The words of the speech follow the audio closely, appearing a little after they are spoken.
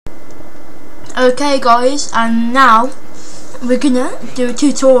Okay guys, and now we're gonna do a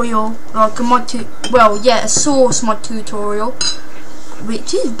tutorial, like a a source mod tutorial,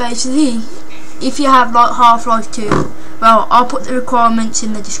 which is basically if you have like Half-Life 2. Well, I'll put the requirements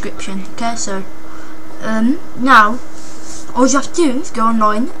in the description. Okay, so now all you have to do is go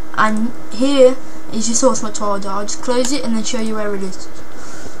online, and here is your source mod folder. I'll just close it and then show you where it is.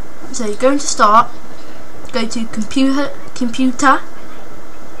 So you're going to start, go to computer,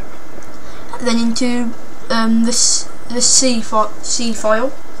 then into the C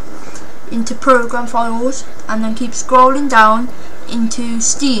file, into program files, and then keep scrolling down into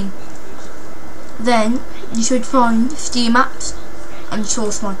Steam. Then you should find Steam apps and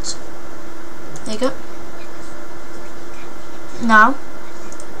source mods. There you go. Now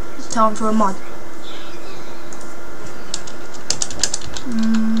it's time for a mod.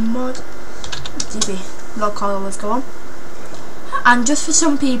 Mod DB, like I always go on. And just for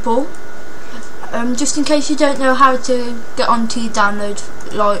some people, just in case you don't know how to get onto your download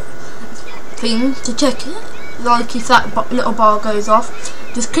thing to check it, like if that little bar goes off,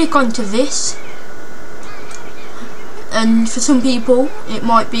 just click onto this. And for some people it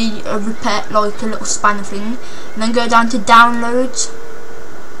might be a repair, like a little spanner thing, and then go down to downloads,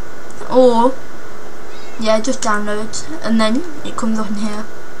 or just downloads, and then it comes on here.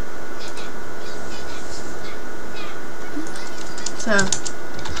 So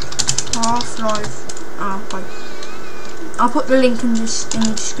Half-Life, I'll put the link in the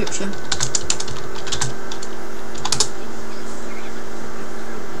description.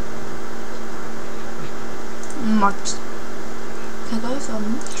 Mods. Okay guys,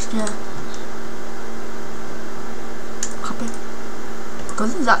 just gonna copy,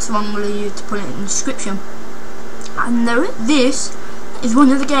 because that's the one we'll use to put it in the description. And this is one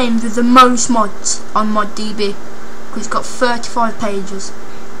of the games with the most mods on ModDB, because it's got 35 pages.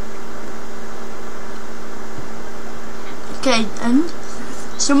 Okay, and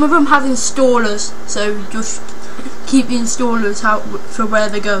some of them have installers, so just keep the installers out for where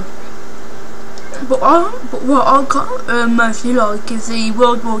they go. But what I mostly like is the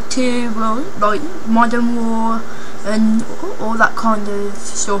World War II, like Modern War, and all that kind of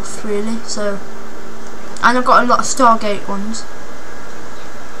stuff, really. So, and I've got a lot of Stargate ones.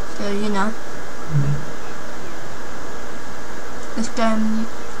 So you know, this game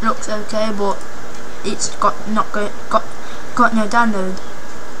looks okay, but it's got no download.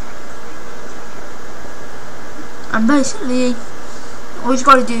 And basically, all you've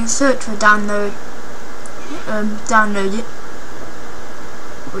got to do is search for download it,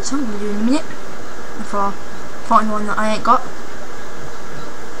 which I'm going to do in a minute if I find one that I ain't got.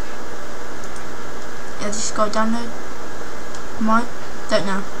 Yeah, just got download. Might, don't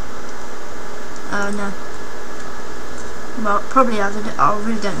know. No. Well, probably has. I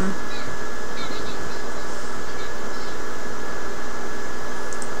really don't know.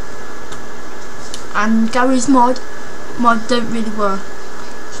 And Gary's mod don't really work,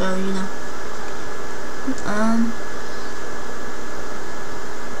 so you know.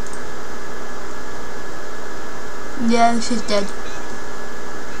 Yeah, this is dead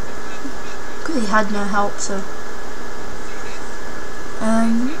because he had no help. So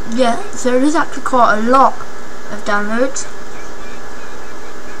yeah, so there is actually quite a lot of downloads.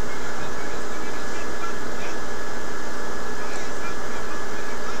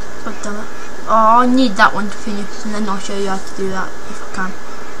 God damn it. Oh, I need that one to finish, and then I'll show you how to do that if I can.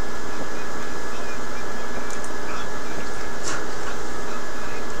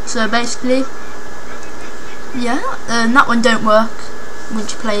 So basically, that one don't work.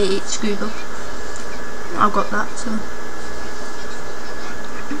 Once you play it, it's screwed up. I've got that, so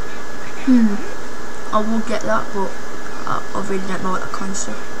I will get that, but I really don't like that kind of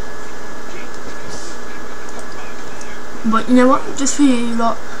stuff. But you know what? Just for you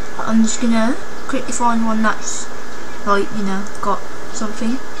lot, I'm just gonna quickly find one that's like, you know, got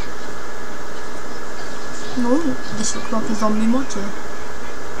something. Oh, this looks like a zombie mod here.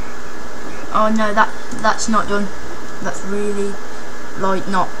 Oh no, that's not done. That's really like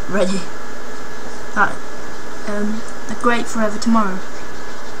not ready. That a Great Forever Tomorrow.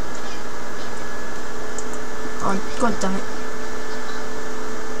 Oh god damn it.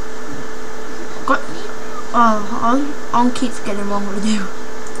 I'll keep forgetting what I'm gonna do.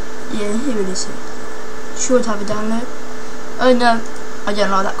 Yeah, here it is. Should have a download. Oh no, I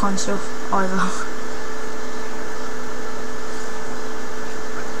don't like that kind of stuff either.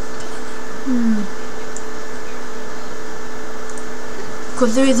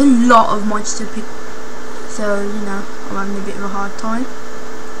 Because there is a lot of mods to pick, so you know, I'm having a bit of a hard time.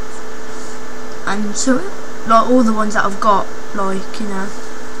 And so, like all the ones that I've got, like, you know,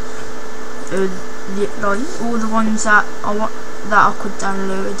 like all the ones that I want that I could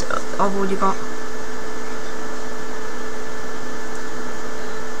download, I've already got.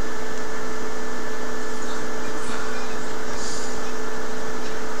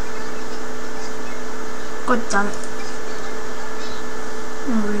 God damn it!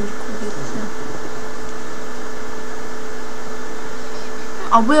 I'm really recorded, so.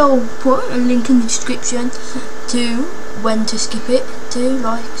 I will put a link in the description to when to skip it to,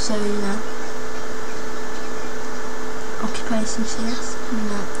 like, so you know. Occupation CS.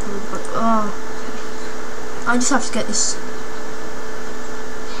 No. Oh. I just have to get this.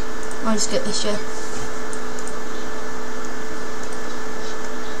 I'll just get this, yeah.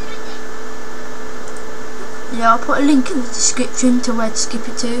 Yeah, I'll put a link in the description to where to skip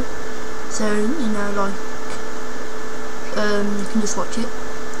it to, so you know, like, you can just watch it.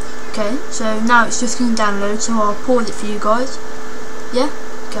 Okay, so now it's just going to download, so I'll pause it for you guys. Yeah,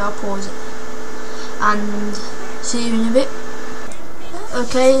 okay, I'll pause it and see you in a bit.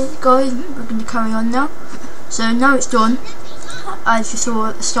 Okay guys, we're going to carry on now. So now it's done. As you saw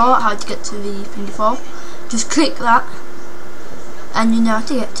at the start how to get to the thingy file, just click that and you know how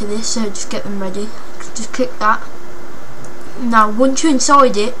to get to this, so just get them ready. Just click that. Now once you're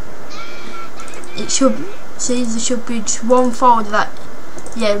inside it, it should, see, there should be just one folder that,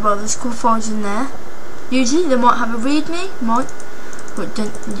 yeah, well, there's a couple files in there. Usually they might have a readme, but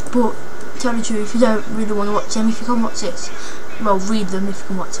tell the truth, you don't really want to watch them if you can watch this. Well, read them if you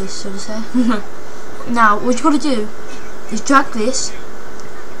can watch this, so to say. Now what you got to do is drag this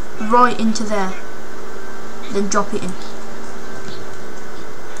right into there, then drop it in.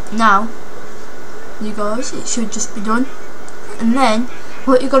 Now you guys, it should just be done, and then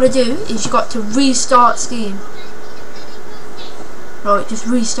what you got to do is you got to restart Steam. Right, just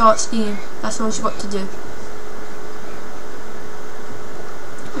restart Steam. That's all you got to do,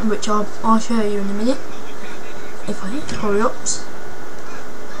 which I'll show you in a minute. If I hit hurry ups,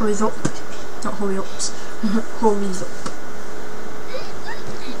 hurries up, not hurry ups, hurries up.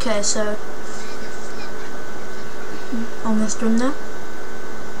 Okay, so almost done now.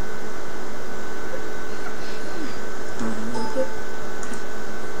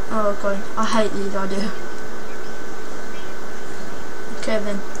 Oh god, I hate these, I do. Okay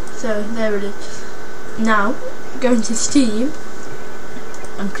then, so there it is. Now, go into Steam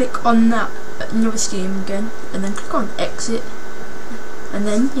and click on that another Steam again, and then click on exit, and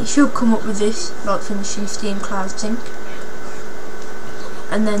then it should come up with this, like finishing Steam Cloud Sync,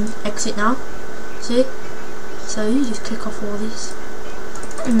 and then exit now. See? So you just click off all this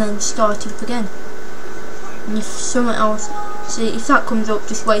and then start it up again. And if someone else, see, if that comes up,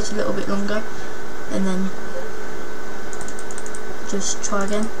 just wait a little bit longer and then just try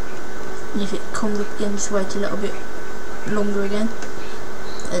again. And if it comes up again, just wait a little bit longer again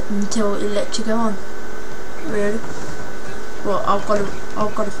until it lets you go on. Really? Well, I've got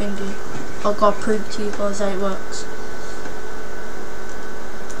a thingy. I've got to prove to you guys how it works.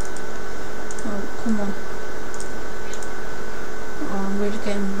 Oh, come on. Oh, I'm really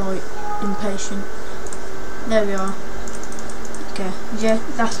getting like impatient. There we are. Okay, yeah,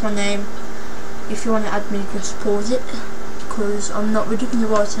 that's my name. If you want to add me, just pause it, because I'm not really going to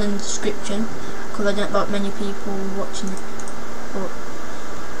write it in the description, because I don't like many people watching it. But,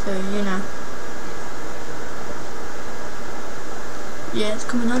 so, you know. Yeah, it's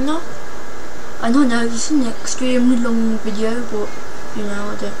coming on now. I don't know, this is an extremely long video, but, you know,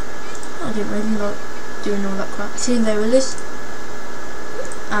 I don't really like doing all that crap. See, there it is.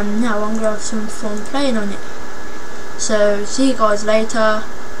 And now I'm going to have some fun playing on it. So, see you guys later.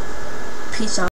 Peace out.